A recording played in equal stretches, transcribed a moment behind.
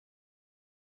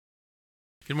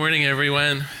Good morning,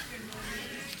 everyone.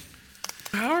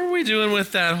 How are we doing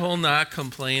with that whole not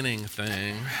complaining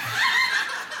thing?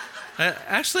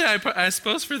 I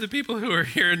suppose for the people who are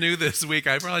here new this week,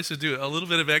 I probably should do a little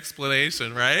bit of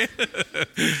explanation, right?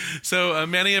 So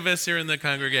many of us here in the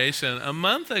congregation a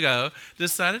month ago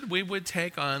decided we would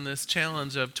take on this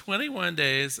challenge of 21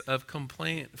 days of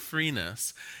complaint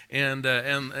freeness. And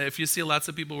if you see lots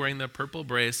of people wearing the purple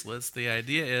bracelets, the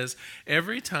idea is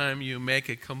every time you make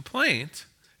a complaint,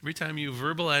 every time you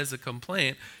verbalize a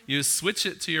complaint, you switch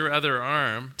it to your other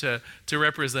arm to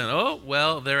represent, oh,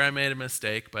 well, there I made a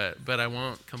mistake, but I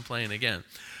won't complain again.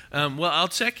 Well, I'll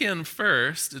check in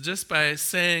first just by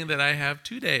saying that I have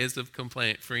 2 days of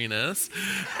complaint freeness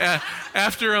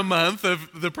after a month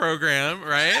of the program,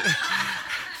 right?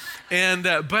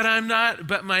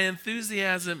 But my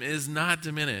enthusiasm is not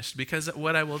diminished, because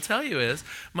what I will tell you is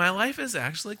my life is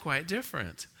actually quite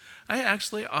different. I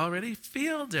actually already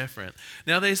feel different.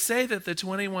 Now, they say that the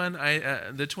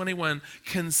 21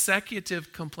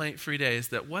 consecutive complaint-free days,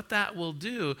 that what that will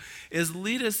do is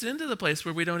lead us into the place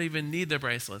where we don't even need the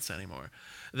bracelets anymore.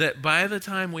 That by the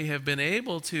time we have been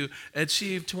able to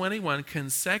achieve 21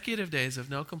 consecutive days of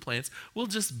no complaints, we'll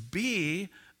just be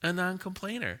a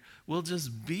non-complainer. We'll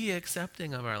just be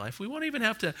accepting of our life. We won't even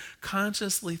have to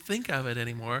consciously think of it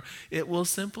anymore. It will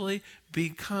simply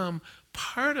become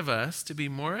part of us to be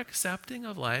more accepting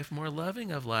of life, more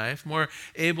loving of life, more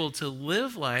able to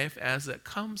live life as it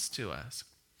comes to us.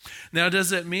 Now,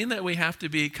 does it mean that we have to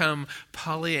become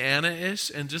Pollyanna-ish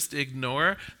and just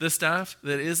ignore the stuff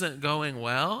that isn't going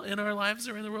well in our lives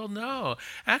or in the world? No,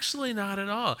 actually not at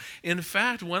all. In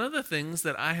fact, one of the things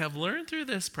that I have learned through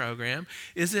this program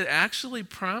is it actually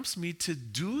prompts me to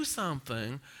do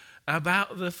something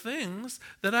about the things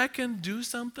that I can do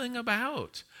something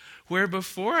about. Where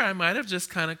before I might have just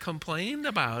kind of complained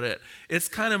about it. It's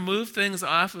kind of moved things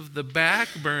off of the back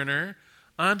burner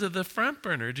onto the front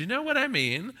burner. Do you know what I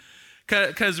mean?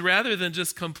 Because rather than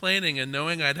just complaining and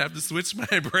knowing I'd have to switch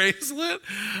my bracelet,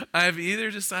 I've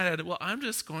either decided, well, I'm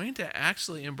just going to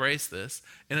actually embrace this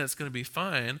and it's going to be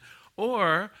fine,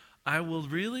 or I will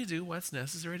really do what's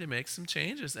necessary to make some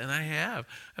changes. And I have.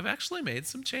 I've actually made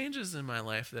some changes in my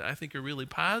life that I think are really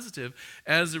positive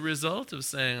as a result of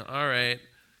saying, all right,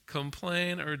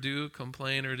 complain or do,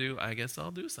 I guess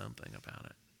I'll do something about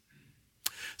it.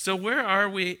 So where are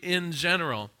we in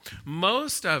general?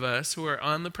 Most of us who are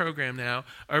on the program now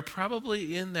are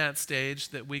probably in that stage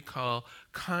that we call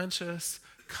conscious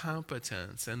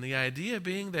competence. And the idea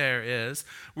being there is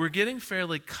we're getting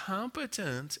fairly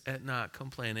competent at not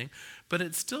complaining, but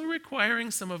it's still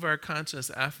requiring some of our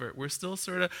conscious effort. We're still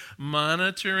sort of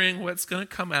monitoring what's going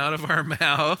to come out of our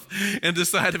mouth and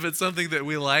decide if it's something that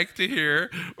we like to hear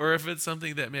or if it's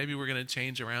something that maybe we're going to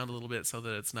change around a little bit so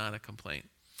that it's not a complaint.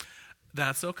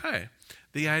 That's okay.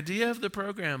 The idea of the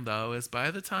program, though, is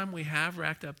by the time we have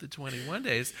racked up the 21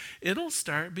 days, it'll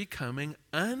start becoming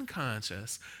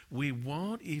unconscious. We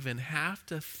won't even have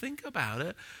to think about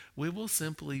it. We will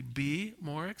simply be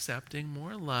more accepting,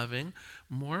 more loving,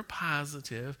 more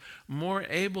positive, more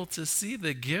able to see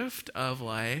the gift of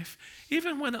life,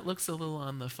 even when it looks a little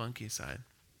on the funky side.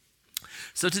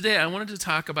 So today I wanted to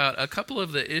talk about a couple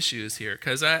of the issues here,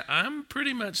 because I'm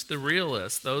pretty much the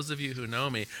realist, those of you who know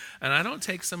me, and I don't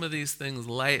take some of these things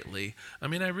lightly. I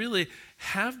mean, I really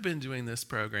have been doing this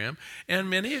program, and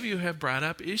many of you have brought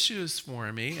up issues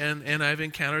for me, and I've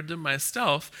encountered them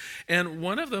myself, and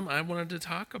one of them I wanted to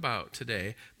talk about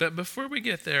today. But before we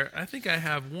get there, I think I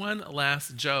have one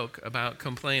last joke about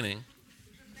complaining.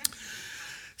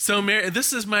 So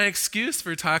this is my excuse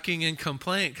for talking in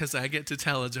complaint, because I get to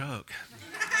tell a joke.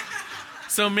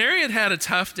 So Mary had a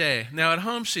tough day. Now at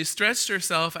home, she stretched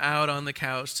herself out on the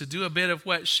couch to do a bit of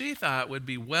what she thought would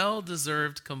be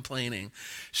well-deserved complaining.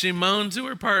 She moaned to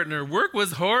her partner, "Work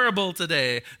was horrible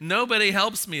today. Nobody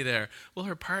helps me there." Well,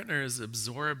 her partner is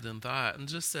absorbed in thought and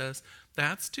just says,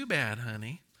 "That's too bad,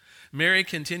 honey." Mary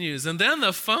continues, "And then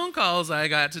the phone calls I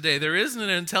got today. There isn't an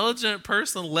intelligent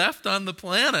person left on the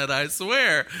planet, I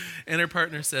swear." And her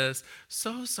partner says,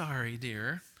 "So sorry,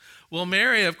 dear." Well,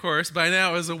 Mary, of course, by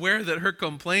now is aware that her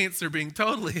complaints are being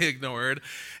totally ignored.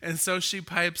 And so she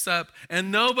pipes up,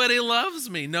 "And nobody loves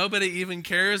me. Nobody even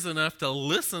cares enough to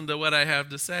listen to what I have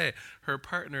to say." Her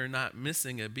partner, not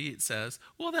missing a beat, says,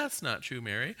 "Well, that's not true,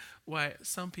 Mary. Why,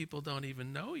 some people don't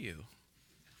even know you."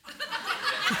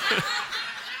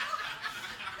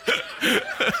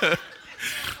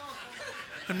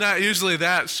 I'm not usually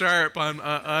that sharp on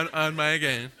my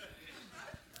game.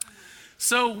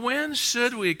 So when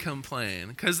should we complain?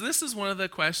 Because this is one of the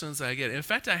questions I get. In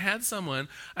fact, I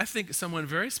think someone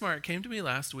very smart came to me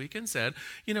last week and said,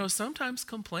 sometimes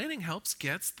complaining helps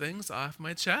get things off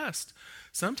my chest.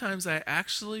 Sometimes I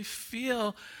actually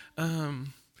feel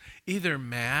either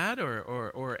mad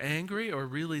or angry or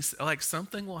really like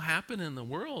something will happen in the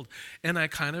world, and I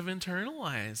kind of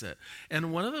internalize it.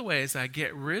 And one of the ways I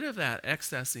get rid of that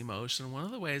excess emotion, one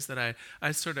of the ways that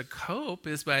I sort of cope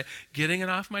is by getting it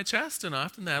off my chest, and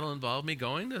often that'll involve me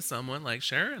going to someone like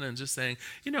Sharon and just saying,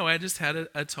 I just had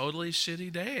a totally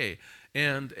shitty day.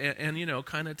 And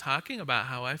kind of talking about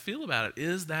how I feel about it.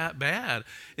 Is that bad?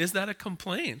 Is that a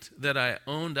complaint that I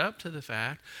owned up to the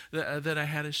fact that I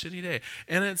had a shitty day?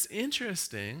 And it's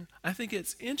interesting. I think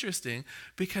it's interesting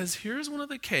because here's one of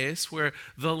the cases where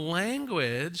the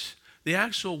language, the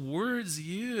actual words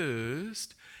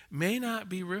used, may not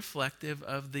be reflective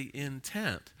of the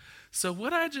intent. So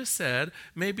what I just said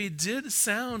maybe did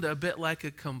sound a bit like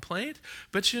a complaint,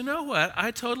 but you know what?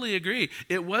 I totally agree.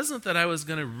 It wasn't that I was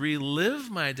going to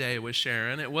relive my day with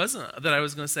Sharon. It wasn't that I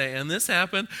was going to say, and this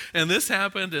happened, and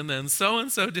then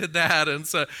so-and-so did that. And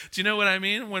so, do you know what I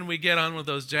mean? When we get on with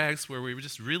those jags where we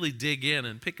just really dig in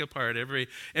and pick apart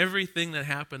everything that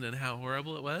happened and how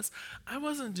horrible it was, I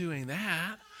wasn't doing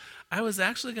that. I was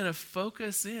actually going to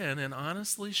focus in and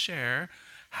honestly share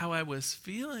how I was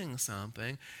feeling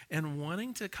something and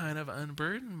wanting to kind of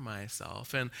unburden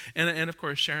myself. And of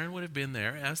course, Sharon would have been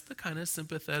there as the kind of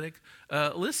sympathetic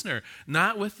listener,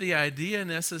 not with the idea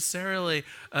necessarily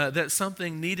that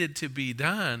something needed to be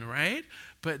done, right?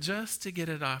 But just to get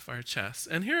it off our chests.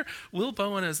 And here, Will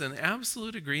Bowen is in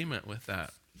absolute agreement with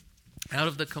that. Out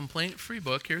of the Complaint-Free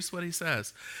book, here's what he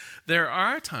says. There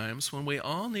are times when we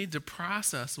all need to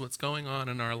process what's going on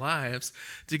in our lives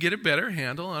to get a better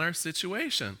handle on our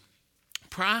situation.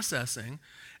 Processing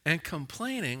and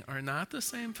complaining are not the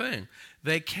same thing.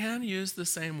 They can use the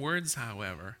same words,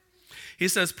 however. He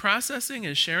says processing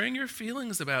is sharing your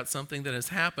feelings about something that has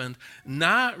happened,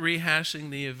 not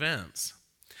rehashing the events.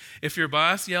 If your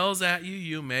boss yells at you,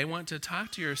 you may want to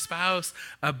talk to your spouse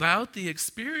about the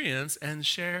experience and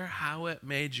share how it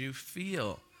made you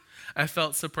feel. I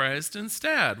felt surprised and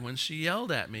sad when she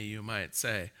yelled at me, you might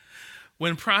say.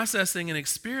 When processing an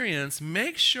experience,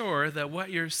 make sure that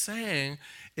what you're saying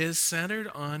is centered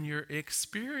on your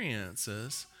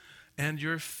experiences and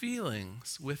your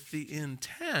feelings with the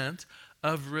intent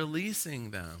of releasing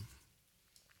them.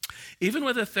 Even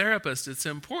with a therapist, it's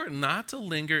important not to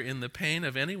linger in the pain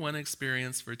of any one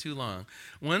experience for too long.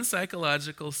 One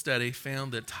psychological study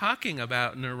found that talking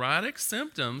about neurotic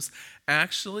symptoms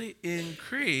actually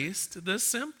increased the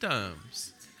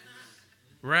symptoms.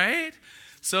 Right?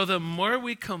 So the more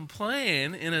we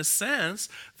complain, in a sense,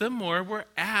 the more we're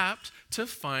apt to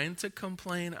find to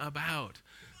complain about.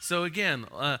 So again,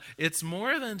 it's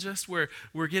more than just we're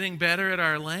getting better at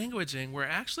our languaging. We're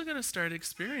actually going to start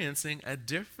experiencing a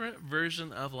different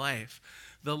version of life.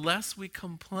 The less we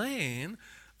complain,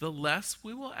 the less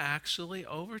we will actually,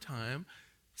 over time,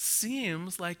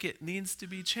 seems like it needs to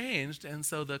be changed. And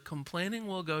so the complaining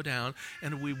will go down,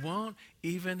 and we won't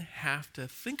even have to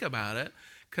think about it,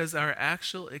 because our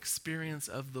actual experience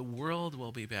of the world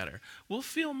will be better. We'll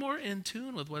feel more in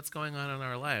tune with what's going on in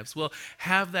our lives. We'll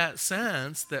have that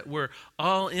sense that we're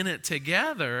all in it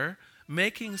together,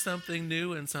 making something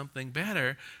new and something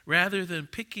better, rather than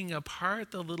picking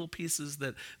apart the little pieces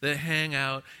that hang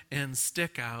out and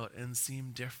stick out and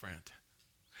seem different.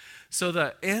 So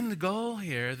the end goal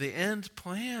here, the end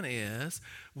plan is,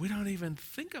 we don't even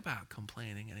think about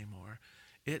complaining anymore.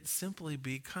 It simply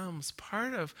becomes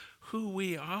part of who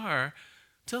we are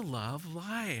to love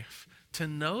life, to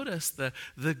notice the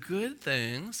good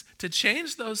things, to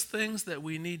change those things that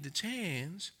we need to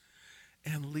change,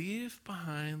 and leave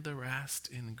behind the rest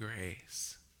in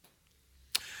grace.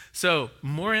 So,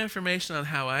 more information on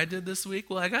how I did this week.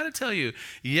 Well, I got to tell you,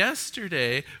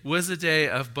 yesterday was a day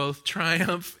of both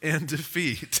triumph and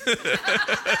defeat.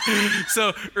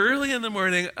 So, early in the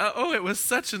morning, it was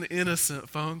such an innocent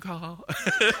phone call.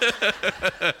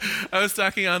 I was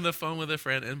talking on the phone with a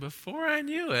friend, and before I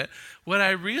knew it, what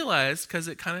I realized, because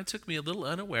it kind of took me a little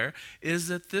unaware, is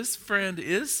that this friend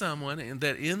is someone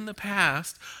that in the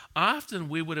past, often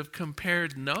we would have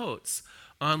compared notes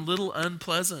on little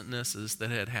unpleasantnesses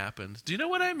that had happened. Do you know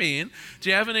what I mean? Do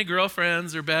you have any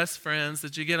girlfriends or best friends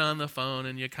that you get on the phone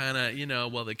and you kind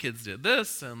of, well, the kids did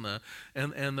this and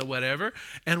the whatever,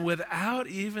 and without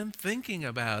even thinking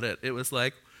about it, it was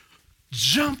like,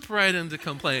 jump right into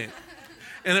complaint.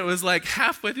 And it was like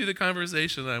halfway through the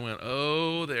conversation, I went,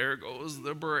 oh, there goes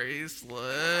the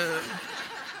bracelet.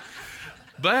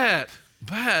 But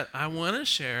But I want to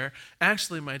share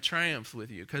actually my triumph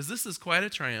with you, because this is quite a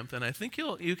triumph, and I think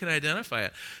you can identify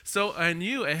it. So I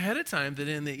knew ahead of time that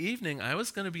in the evening I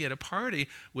was going to be at a party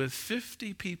with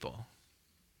 50 people.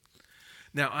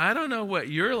 Now, I don't know what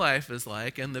your life is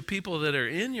like and the people that are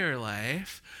in your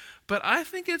life, but I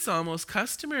think it's almost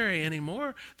customary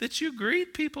anymore that you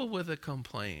greet people with a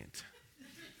complaint.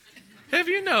 Have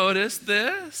you noticed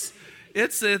this?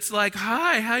 It's like,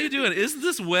 hi, how you doing? Isn't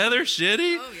this weather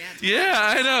shitty? Oh, yeah. Yeah,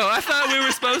 I know. I thought we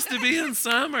were supposed to be in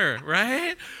summer,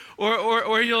 right?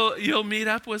 Or you'll meet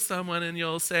up with someone and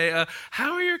you'll say,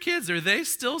 how are your kids? Are they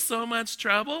still so much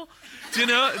trouble? Do you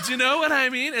know what I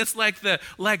mean? It's like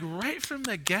right from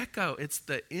the get-go, it's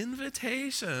the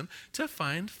invitation to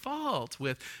find fault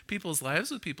with people's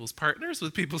lives, with people's partners,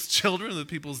 with people's children, with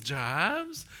people's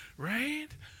jobs, right?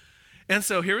 And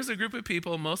so here was a group of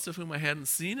people, most of whom I hadn't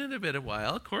seen in a bit of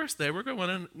while. Of course, they were going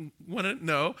to want to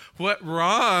know what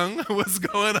wrong was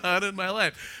going on in my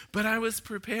life. But I was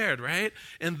prepared, right?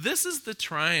 And this is the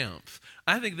triumph.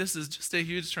 I think this is just a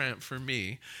huge triumph for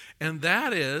me. And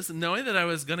that is, knowing that I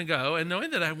was going to go and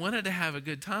knowing that I wanted to have a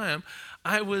good time,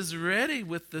 I was ready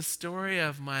with the story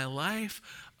of my life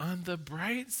on the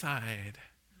bright side.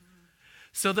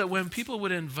 So that when people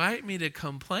would invite me to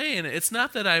complain, it's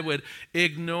not that I would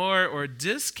ignore or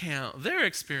discount their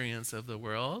experience of the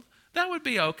world. That would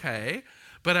be okay.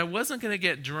 But I wasn't going to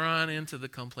get drawn into the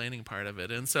complaining part of it.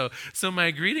 And so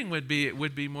my greeting would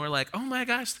be more like, oh my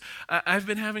gosh, I've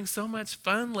been having so much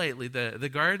fun lately. The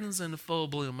garden's in full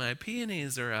bloom. My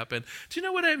peonies are up. And do you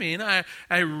know what I mean? I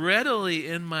readily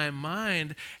in my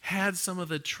mind had some of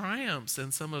the triumphs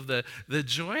and some of the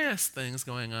joyous things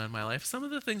going on in my life, some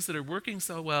of the things that are working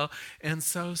so well and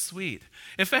so sweet.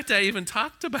 In fact, I even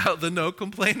talked about the no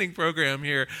complaining program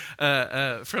here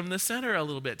from the center a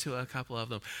little bit to a couple of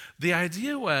them. The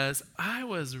idea was I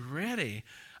was ready.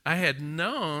 I had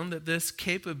known that this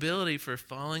capability for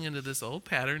falling into this old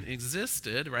pattern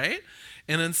existed, right?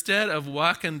 And instead of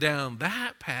walking down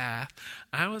that path,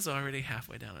 I was already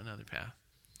halfway down another path.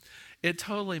 It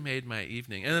totally made my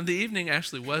evening. And the evening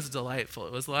actually was delightful.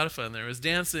 It was a lot of fun. There was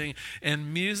dancing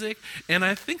and music. And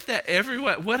I think that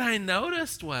what I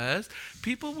noticed was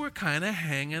people were kind of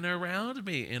hanging around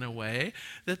me in a way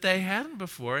that they hadn't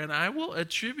before. And I will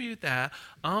attribute that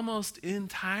almost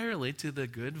entirely to the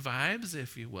good vibes,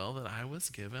 if you will, that I was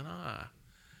given off.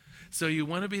 So you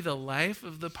want to be the life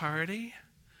of the party?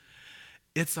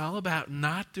 It's all about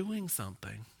not doing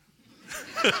something.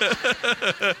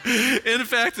 In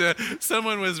fact,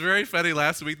 someone was very funny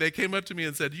last week. They came up to me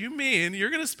and said, you mean you're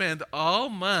going to spend all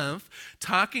month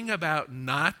talking about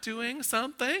not doing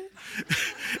something?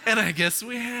 And I guess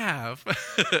we have.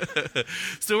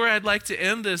 So where I'd like to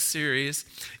end this series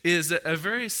is a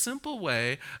very simple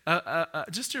way,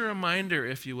 just a reminder,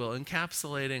 if you will,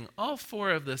 encapsulating all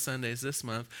 4 of the Sundays this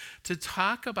month to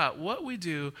talk about what we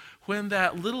do when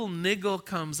that little niggle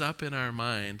comes up in our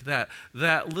mind,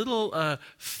 that little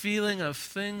feeling of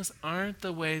things aren't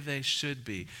the way they should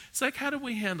be. It's like, how do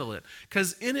we handle it?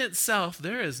 Because in itself,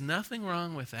 there is nothing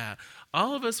wrong with that.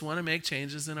 All of us want to make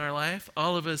changes in our life.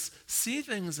 All of us see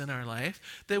things in our life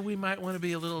that we might want to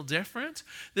be a little different.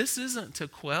 This isn't to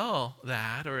quell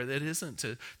that, or it isn't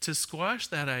to squash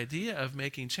that idea of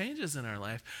making changes in our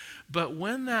life. But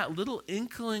when that little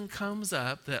inkling comes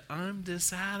up that I'm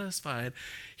dissatisfied,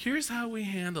 here's how we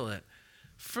handle it.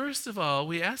 First of all,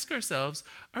 we ask ourselves,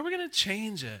 are we going to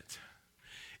change it?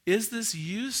 Is this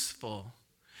useful?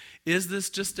 Is this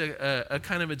just a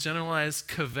kind of a generalized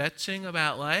kvetching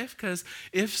about life? Because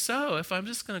if so, if I'm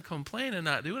just going to complain and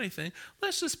not do anything,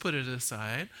 let's just put it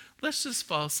aside. Let's just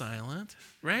fall silent,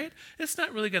 right? It's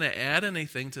not really going to add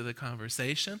anything to the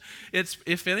conversation. It's,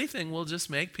 if anything, will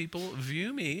just make people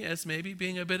view me as maybe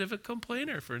being a bit of a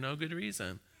complainer for no good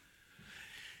reason.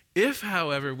 If,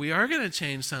 however, we are going to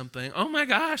change something, oh my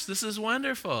gosh, this is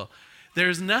wonderful.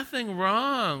 There's nothing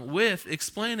wrong with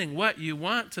explaining what you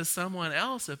want to someone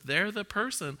else if they're the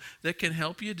person that can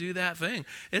help you do that thing.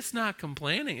 It's not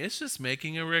complaining. It's just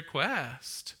making a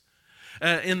request.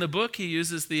 In the book, he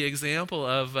uses the example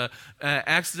of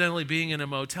accidentally being in a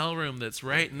motel room that's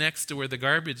right next to where the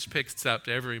garbage picks up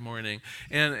every morning.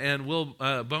 And Will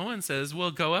Bowen says,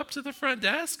 well, go up to the front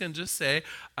desk and just say,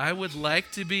 I would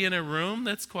like to be in a room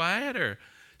that's quieter.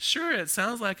 Sure, it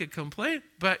sounds like a complaint,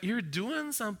 but you're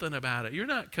doing something about it. You're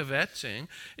not kvetching.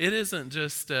 It isn't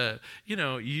just,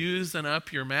 using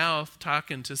up your mouth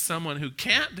talking to someone who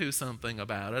can't do something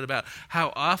about it, about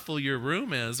how awful your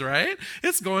room is, right?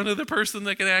 It's going to the person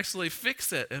that can actually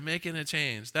fix it and making a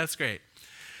change. That's great.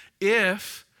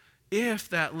 If if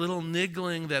that little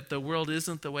niggling that the world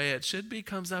isn't the way it should be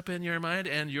comes up in your mind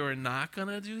and you're not going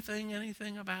to do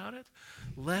anything about it,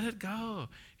 let it go.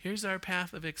 Here's our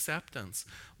path of acceptance.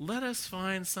 Let us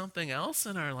find something else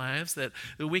in our lives that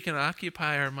we can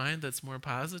occupy our mind that's more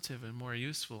positive and more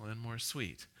useful and more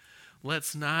sweet.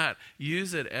 Let's not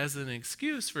use it as an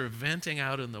excuse for venting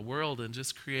out in the world and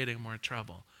just creating more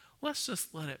trouble. Let's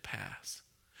just let it pass.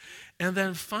 And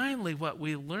then finally, what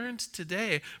we learned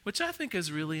today, which I think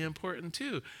is really important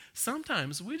too,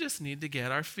 sometimes we just need to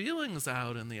get our feelings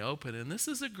out in the open, and this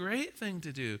is a great thing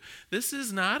to do. This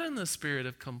is not in the spirit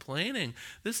of complaining.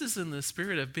 This is in the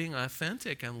spirit of being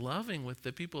authentic and loving with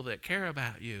the people that care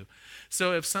about you.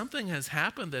 So if something has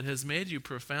happened that has made you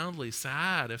profoundly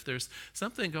sad, if there's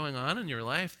something going on in your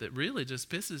life that really just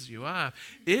pisses you off,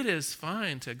 it is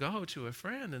fine to go to a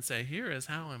friend and say, here is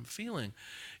how I'm feeling.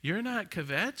 You're not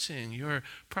kvetching, you're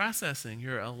processing,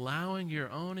 you're allowing your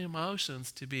own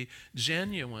emotions to be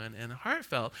genuine and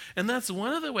heartfelt. And that's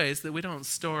one of the ways that we don't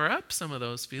store up some of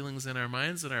those feelings in our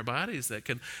minds and our bodies that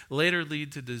can later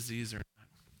lead to disease or not.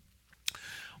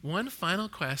 One final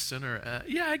question,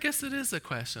 I guess it is a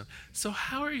question. So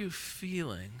how are you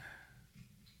feeling?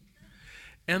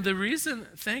 And the reason,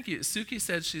 thank you, Suki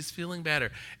said she's feeling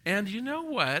better. And you know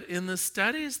what? In the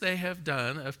studies they have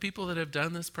done of people that have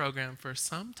done this program for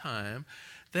some time,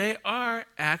 they are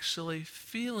actually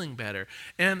feeling better.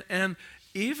 And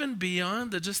even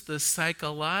beyond just the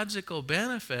psychological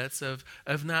benefits of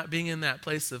not being in that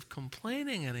place of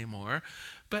complaining anymore,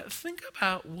 but think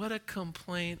about what a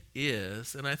complaint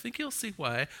is, and I think you'll see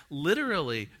why.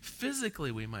 Literally, physically,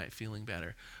 we might feeling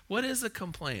better. What is a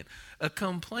complaint? A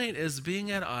complaint is being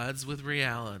at odds with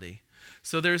reality.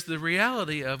 So there's the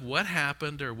reality of what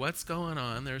happened or what's going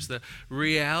on. There's the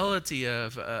reality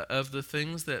of the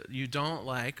things that you don't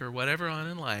like or whatever on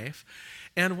in life.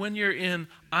 And when you're in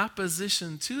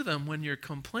opposition to them, when you're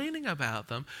complaining about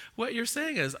them, what you're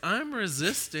saying is, I'm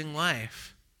resisting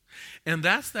life. And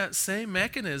that's that same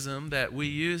mechanism that we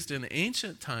used in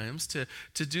ancient times to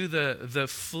do the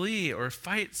flee or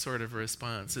fight sort of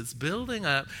response. It's building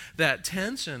up that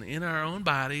tension in our own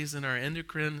bodies, in our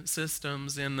endocrine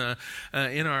systems, in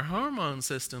our hormone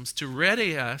systems to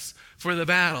ready us for the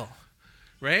battle,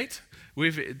 right?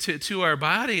 To our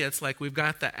body, it's like we've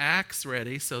got the axe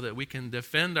ready so that we can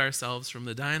defend ourselves from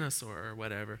the dinosaur or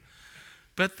whatever.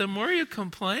 But the more you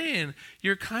complain,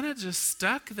 you're kind of just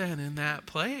stuck then in that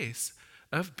place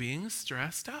of being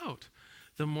stressed out.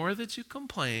 The more that you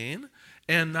complain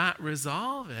and not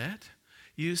resolve it,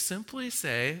 you simply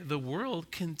say, the world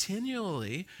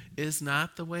continually is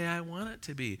not the way I want it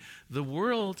to be. The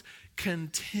world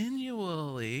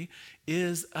continually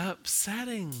is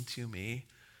upsetting to me.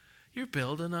 You're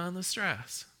building on the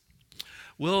stress.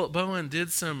 Will Bowen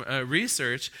did some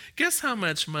research. Guess how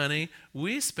much money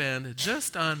we spend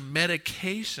just on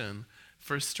medication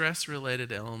for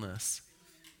stress-related illness?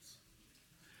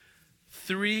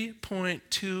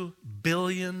 $3.2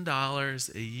 billion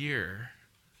a year.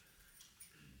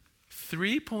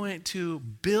 $3.2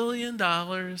 billion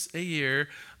a year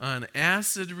on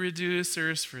acid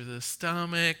reducers for the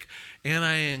stomach,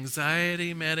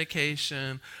 anti-anxiety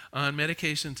medication, on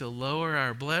medication to lower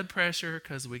our blood pressure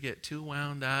because we get too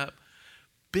wound up.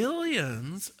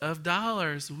 Billions of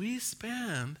dollars we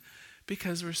spend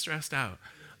because we're stressed out.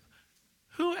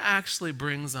 Who actually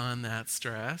brings on that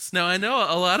stress? Now, I know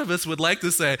a lot of us would like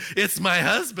to say, it's my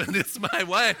husband, it's my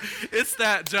wife, it's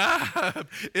that job,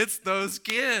 it's those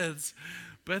kids.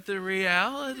 But the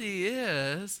reality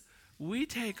is, we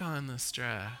take on the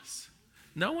stress.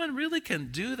 No one really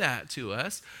can do that to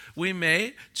us. We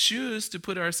may choose to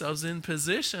put ourselves in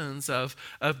positions of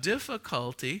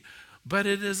difficulty, but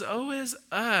it is always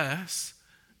us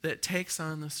that takes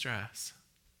on the stress.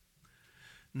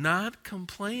 Not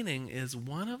complaining is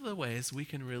one of the ways we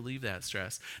can relieve that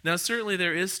stress. Now, certainly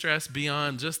there is stress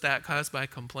beyond just that caused by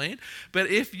complaint, but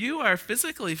if you are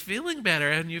physically feeling better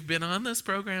and you've been on this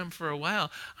program for a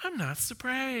while, I'm not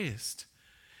surprised.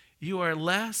 You are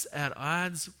less at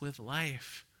odds with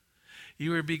life.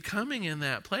 You are becoming in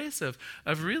that place of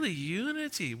really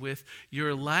unity with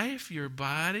your life, your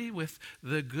body, with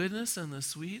the goodness and the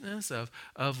sweetness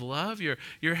of love.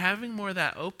 You're having more of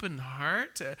that open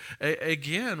heart.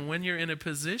 Again, when you're in a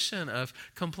position of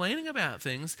complaining about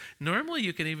things, normally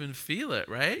you can even feel it,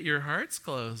 right? Your heart's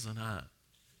closing up.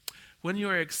 When you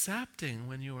are accepting,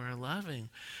 when you are loving,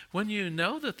 when you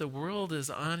know that the world is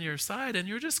on your side and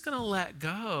you're just going to let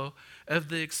go of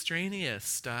the extraneous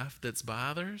stuff that's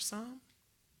bothersome,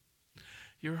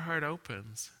 your heart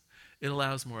opens. It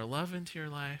allows more love into your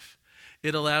life.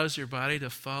 It allows your body to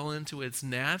fall into its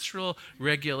natural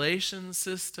regulation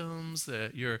systems.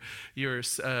 Your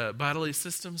bodily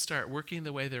systems start working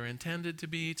the way they're intended to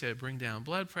be, to bring down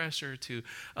blood pressure, to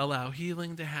allow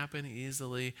healing to happen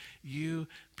easily. You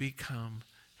become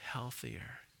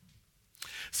healthier.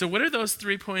 So what are those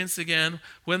 3 points again?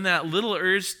 When that little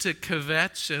urge to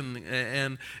kvetch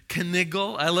and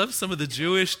kniggle, I love some of the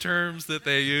Jewish terms that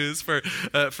they use for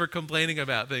complaining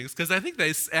about things, because I think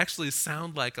they actually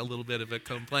sound like a little bit of a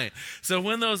complaint. So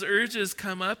when those urges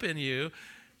come up in you,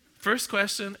 first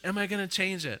question, am I going to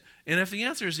change it? And if the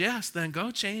answer is yes, then go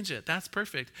change it. That's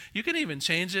perfect. You can even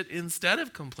change it instead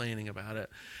of complaining about it.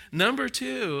 Number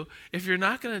 2, if you're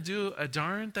not going to do a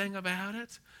darn thing about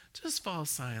it, just fall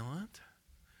silent.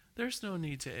 There's no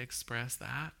need to express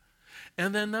that.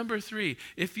 And then number 3,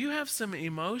 if you have some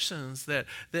emotions that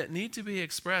need to be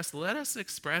expressed, let us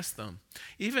express them.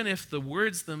 Even if the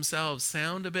words themselves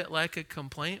sound a bit like a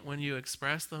complaint when you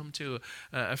express them to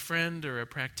a friend or a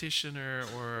practitioner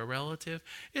or a relative,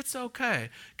 it's okay,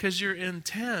 because your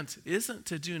intent isn't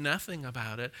to do nothing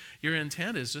about it. Your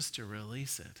intent is just to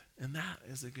release it, and that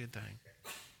is a good thing.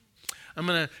 I'm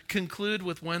going to conclude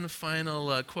with one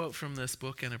final quote from this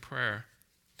book and a prayer.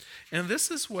 And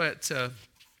this is what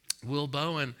Will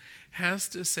Bowen has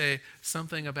to say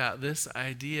something about this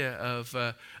idea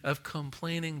of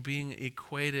complaining being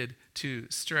equated to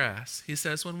stress. He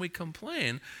says, when we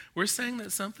complain, we're saying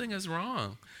that something is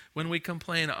wrong. When we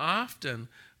complain often,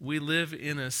 we live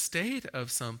in a state of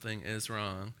something is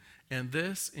wrong, and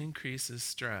this increases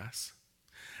stress.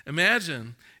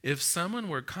 Imagine if someone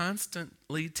were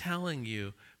constantly telling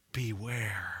you,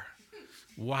 beware,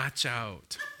 watch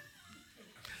out.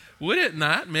 Would it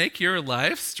not make your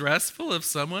life stressful if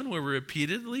someone were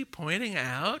repeatedly pointing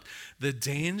out the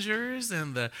dangers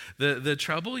and the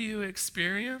trouble you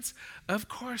experience? Of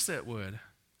course it would.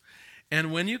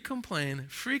 And when you complain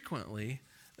frequently,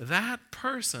 that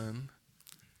person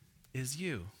is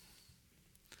you.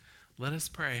 Let us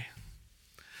pray.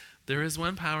 There is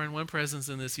one power and one presence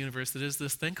in this universe that is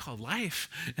this thing called life.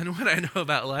 And what I know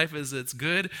about life is it's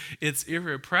good, it's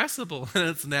irrepressible, and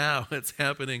it's now. It's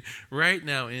happening right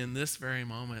now in this very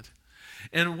moment.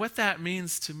 And what that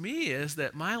means to me is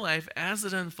that my life, as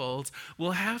it unfolds,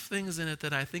 will have things in it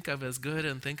that I think of as good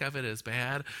and think of it as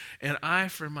bad. And I,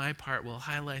 for my part, will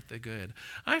highlight the good.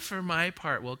 I, for my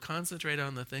part, will concentrate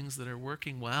on the things that are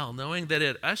working well, knowing that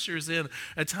it ushers in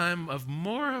a time of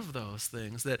more of those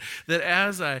things, that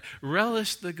as I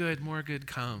relish the good, more good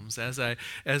comes. As I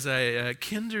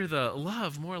kinder the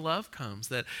love, more love comes.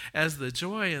 That as the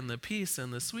joy and the peace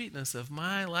and the sweetness of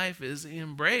my life is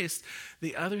embraced,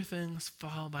 the other things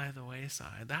fall by the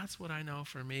wayside. That's what I know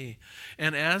for me.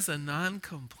 And as a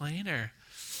non-complainer,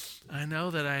 I know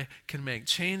that I can make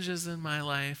changes in my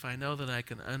life. I know that I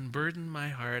can unburden my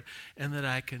heart, and that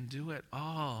I can do it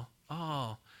all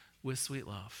with sweet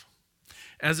love.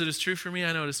 As it is true for me,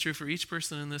 I know it is true for each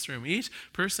person in this room. Each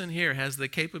person here has the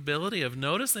capability of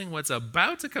noticing what's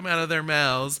about to come out of their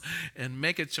mouths and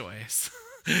make a choice.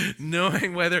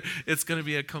 Knowing whether it's going to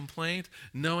be a complaint,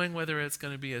 knowing whether it's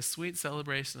going to be a sweet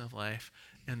celebration of life,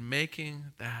 and making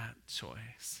that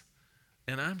choice.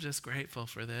 And I'm just grateful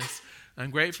for this. I'm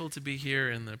grateful to be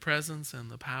here in the presence and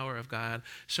the power of God,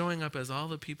 showing up as all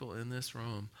the people in this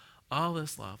room, all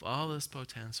this love, all this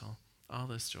potential, all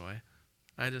this joy.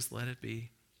 I just let it be,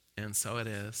 and so it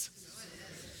is.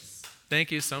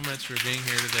 Thank you so much for being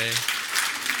here today.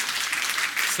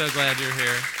 So glad you're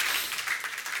here.